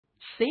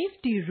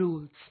Safety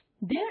rules.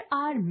 There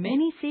are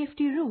many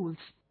safety rules.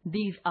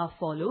 These are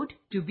followed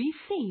to be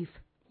safe.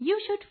 You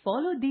should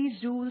follow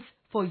these rules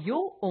for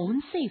your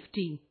own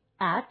safety.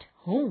 At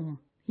home,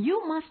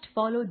 you must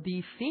follow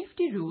these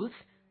safety rules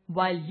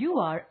while you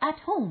are at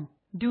home.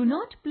 Do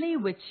not play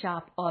with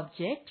sharp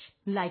objects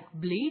like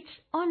blades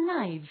or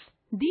knives.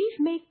 These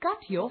may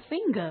cut your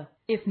finger.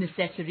 If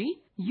necessary,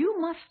 you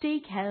must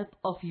take help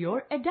of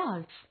your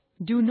adults.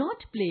 Do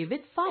not play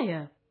with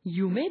fire.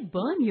 You may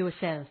burn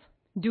yourself.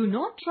 Do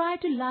not try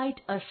to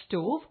light a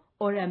stove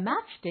or a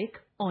matchstick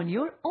on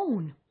your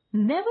own.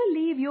 Never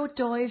leave your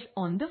toys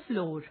on the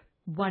floor.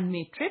 One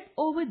may trip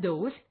over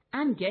those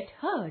and get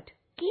hurt.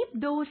 Keep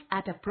those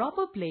at a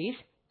proper place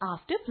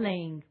after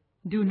playing.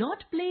 Do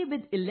not play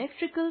with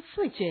electrical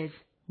switches.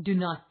 Do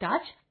not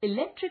touch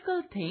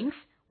electrical things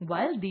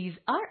while these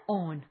are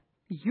on.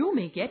 You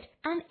may get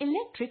an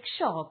electric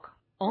shock.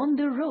 On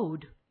the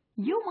road,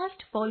 you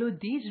must follow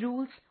these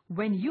rules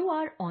when you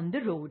are on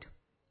the road.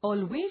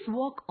 Always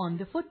walk on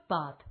the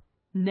footpath.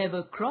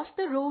 Never cross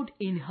the road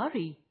in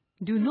hurry.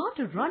 Do not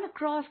run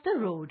across the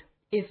road.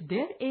 If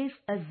there is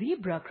a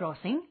zebra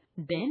crossing,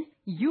 then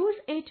use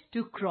it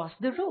to cross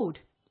the road.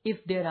 If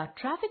there are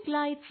traffic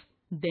lights,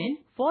 then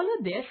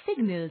follow their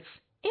signals.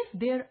 If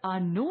there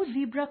are no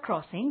zebra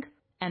crossing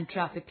and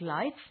traffic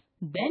lights,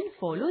 then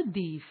follow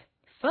these.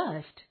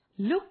 First,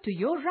 look to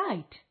your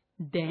right.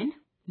 Then,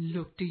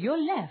 look to your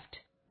left.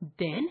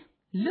 Then,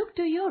 look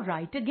to your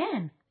right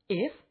again.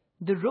 If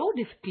the road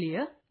is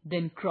clear,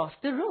 then cross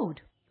the road.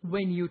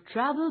 When you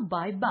travel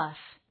by bus,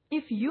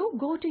 if you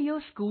go to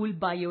your school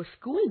by your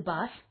school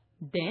bus,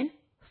 then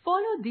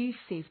follow these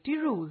safety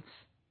rules.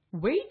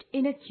 Wait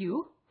in a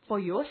queue for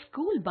your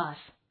school bus.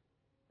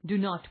 Do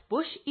not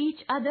push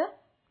each other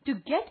to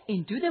get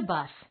into the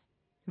bus.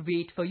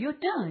 Wait for your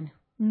turn.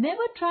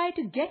 Never try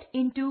to get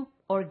into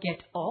or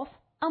get off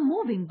a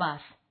moving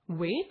bus.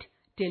 Wait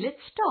till it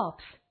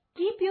stops.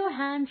 Keep your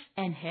hands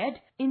and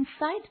head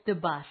inside the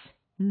bus.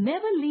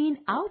 Never lean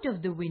out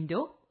of the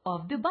window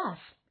of the bus.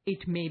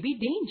 It may be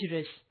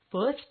dangerous.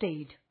 First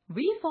aid.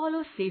 We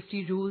follow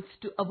safety rules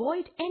to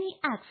avoid any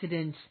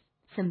accidents.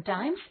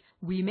 Sometimes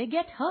we may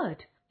get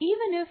hurt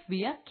even if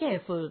we are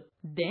careful.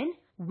 Then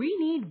we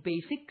need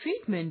basic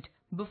treatment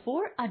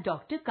before a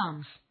doctor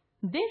comes.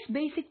 This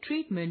basic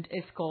treatment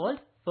is called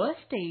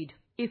first aid.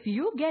 If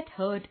you get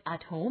hurt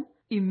at home,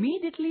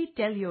 immediately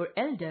tell your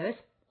elders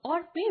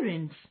or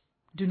parents.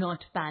 Do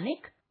not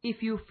panic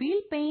if you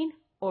feel pain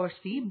or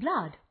see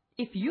blood.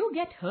 If you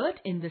get hurt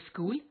in the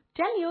school,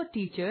 tell your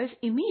teachers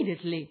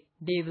immediately.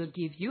 They will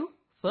give you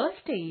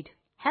first aid.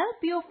 Help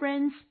your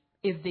friends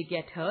if they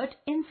get hurt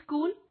in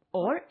school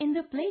or in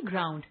the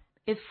playground.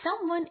 If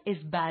someone is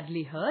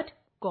badly hurt,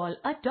 call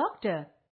a doctor.